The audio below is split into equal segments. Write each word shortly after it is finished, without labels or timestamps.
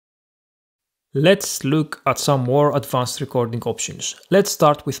Let's look at some more advanced recording options. Let's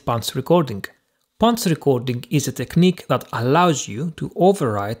start with punch recording. Punch recording is a technique that allows you to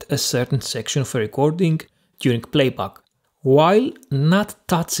overwrite a certain section of a recording during playback, while not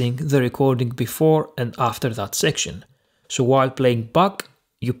touching the recording before and after that section. So while playing back,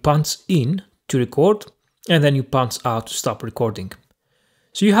 you punch in to record and then you punch out to stop recording.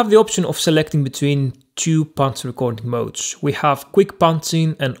 So you have the option of selecting between two punch recording modes. We have quick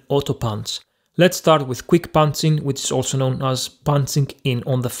punching and auto punch. Let's start with quick punching, which is also known as punching in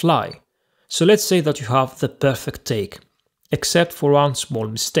on the fly. So let's say that you have the perfect take, except for one small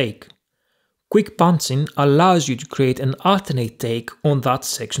mistake. Quick punching allows you to create an alternate take on that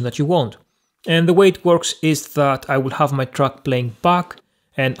section that you want. And the way it works is that I will have my track playing back,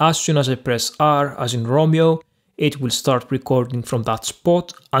 and as soon as I press R, as in Romeo, it will start recording from that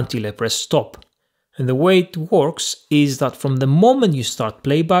spot until I press stop. And the way it works is that from the moment you start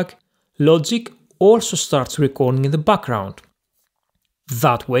playback, Logic also starts recording in the background.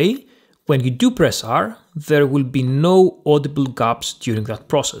 That way, when you do press R, there will be no audible gaps during that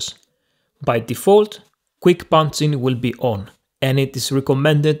process. By default, quick punching will be on, and it is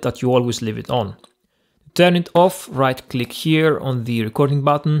recommended that you always leave it on. To turn it off, right click here on the recording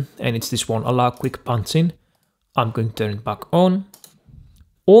button, and it's this one, allow quick punching. I'm going to turn it back on.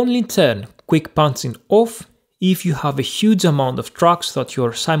 Only turn quick punching off if you have a huge amount of tracks that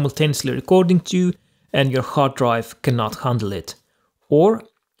you're simultaneously recording to and your hard drive cannot handle it. Or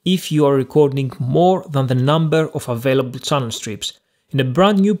if you are recording more than the number of available channel strips. In a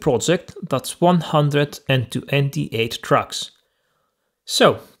brand new project, that's 128 tracks.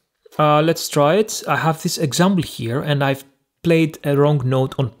 So, let's try it. I have this example here and I've played a wrong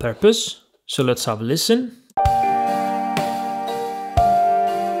note on purpose. So let's have a listen.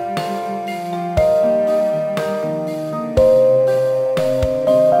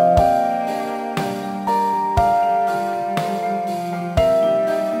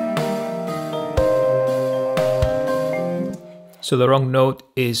 So the wrong note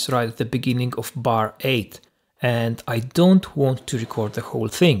is right at the beginning of bar 8, and I don't want to record the whole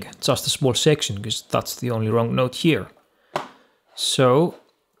thing, just a small section, because that's the only wrong note here. So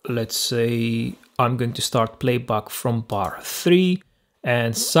let's say I'm going to start playback from bar 3,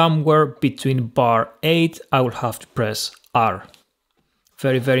 and somewhere between bar 8 I will have to press R.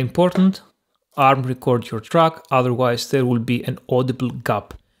 Very, very important. ARM record your track, otherwise there will be an audible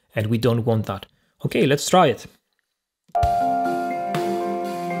gap, and we don't want that. Okay, let's try it.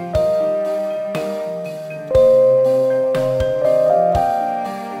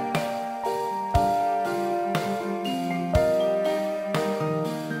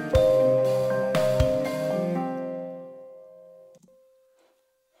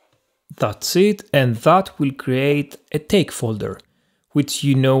 That's it, and that will create a take folder, which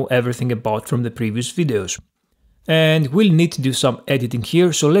you know everything about from the previous videos. And we'll need to do some editing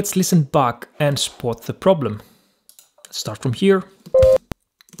here, so let's listen back and spot the problem. Let's start from here.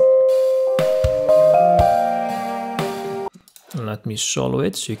 Let me solo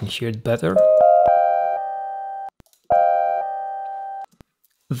it so you can hear it better.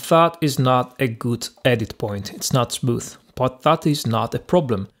 That is not a good edit point, it's not smooth, but that is not a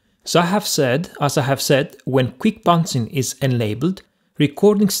problem. As I have said, when quick punching is enabled,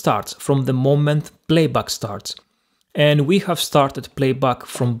 recording starts from the moment playback starts. And we have started playback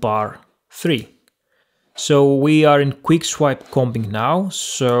from bar 3. So we are in quick swipe combing now,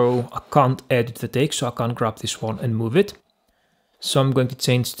 so I can't edit the take, so I can't grab this one and move it. So I'm going to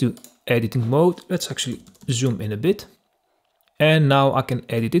change to editing mode. Let's actually zoom in a bit. And now I can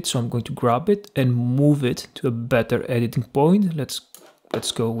edit it, so I'm going to grab it and move it to a better editing point.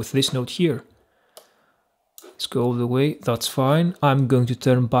 Let's go with this note here. Let's go all the way, that's fine. I'm going to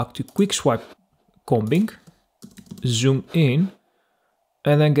turn back to quick swipe combing, zoom in,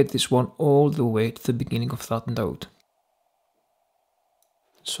 and then get this one all the way to the beginning of that note.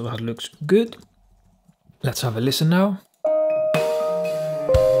 So that looks good. Let's have a listen now.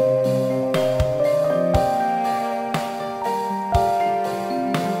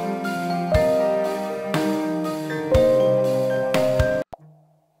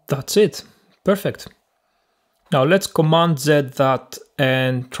 That's it. Perfect. Now let's Command Z that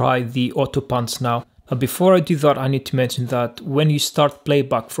and try the auto punch now. But before I do that, I need to mention that when you start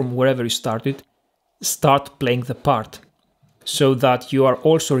playback from wherever you started, start playing the part, so that you are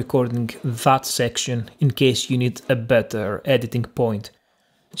also recording that section in case you need a better editing point.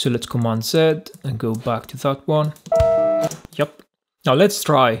 So let's Command Z and go back to that one. Yep. Now let's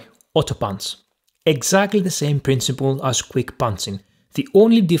try auto punch. Exactly the same principle as quick punching. The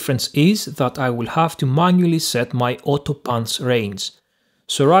only difference is that I will have to manually set my auto punch range.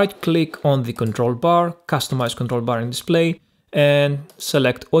 So right click on the control bar, customize control bar and display, and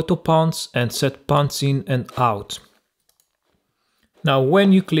select Autopunch and set punch in and out. Now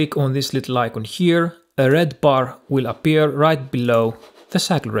when you click on this little icon here, a red bar will appear right below the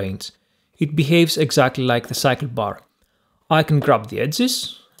cycle range. It behaves exactly like the cycle bar. I can grab the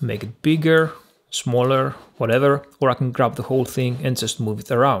edges, make it bigger, smaller, whatever, or I can grab the whole thing and just move it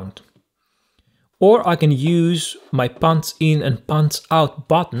around. Or I can use my punch in and punch out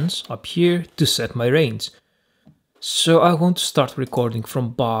buttons up here to set my range. So I want to start recording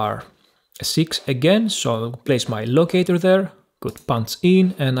from bar 6 again, so I'll place my locator there, go to punch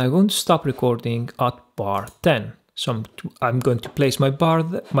in, and I want to stop recording at bar 10. So I'm going to place my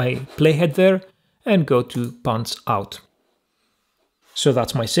playhead there and go to punch out. So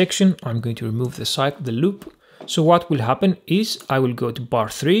that's my section. I'm going to remove the loop. So what will happen is I will go to bar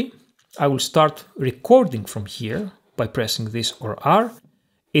 3. I will start recording from here by pressing this or R.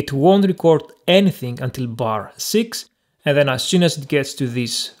 It won't record anything until bar 6. And then as soon as it gets to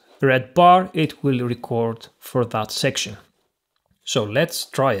this red bar, it will record for that section. So let's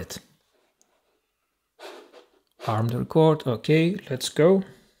try it. Armed record. Okay, let's go.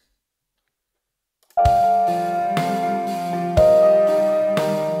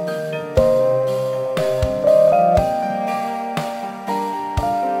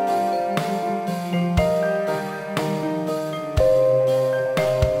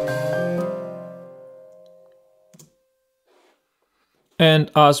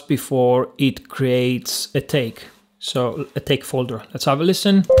 And as before, it creates a take. So a take folder. Let's have a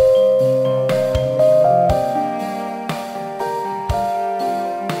listen.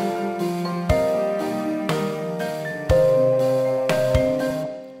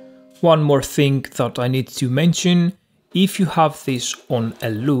 One more thing that I need to mention, if you have this on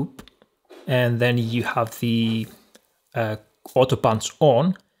a loop and then you have the Autopunch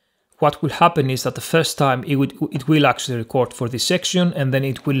on, what will happen is that the first time it will actually record for this section and then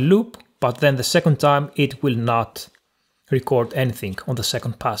it will loop, but then the second time it will not record anything on the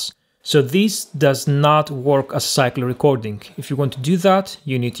second pass. So this does not work as cycle recording. If you want to do that,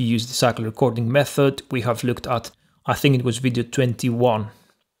 you need to use the cycle recording method we have looked at. I think it was video 21.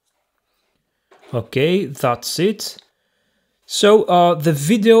 Okay, that's it. So the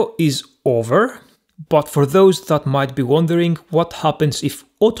video is over, but for those that might be wondering what happens if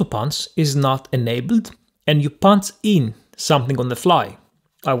Autopunch is not enabled and you punch in something on the fly.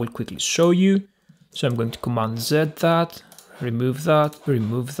 I will quickly show you. So I'm going to Command Z that, remove that,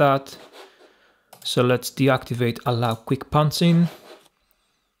 remove that. So let's deactivate allow quick punching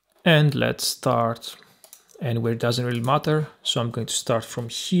and let's start anywhere, it doesn't really matter. So I'm going to start from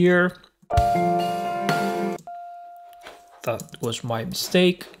here. That was my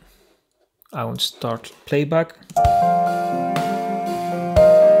mistake. I want to start playback.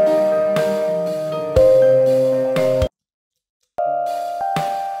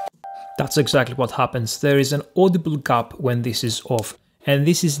 That's exactly what happens. There is an audible gap when this is off. And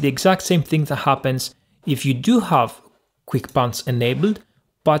this is the exact same thing that happens if you do have quick punch enabled,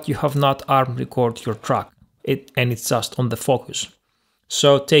 but you have not arm record your track and it's just on the focus.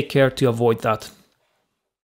 So take care to avoid that.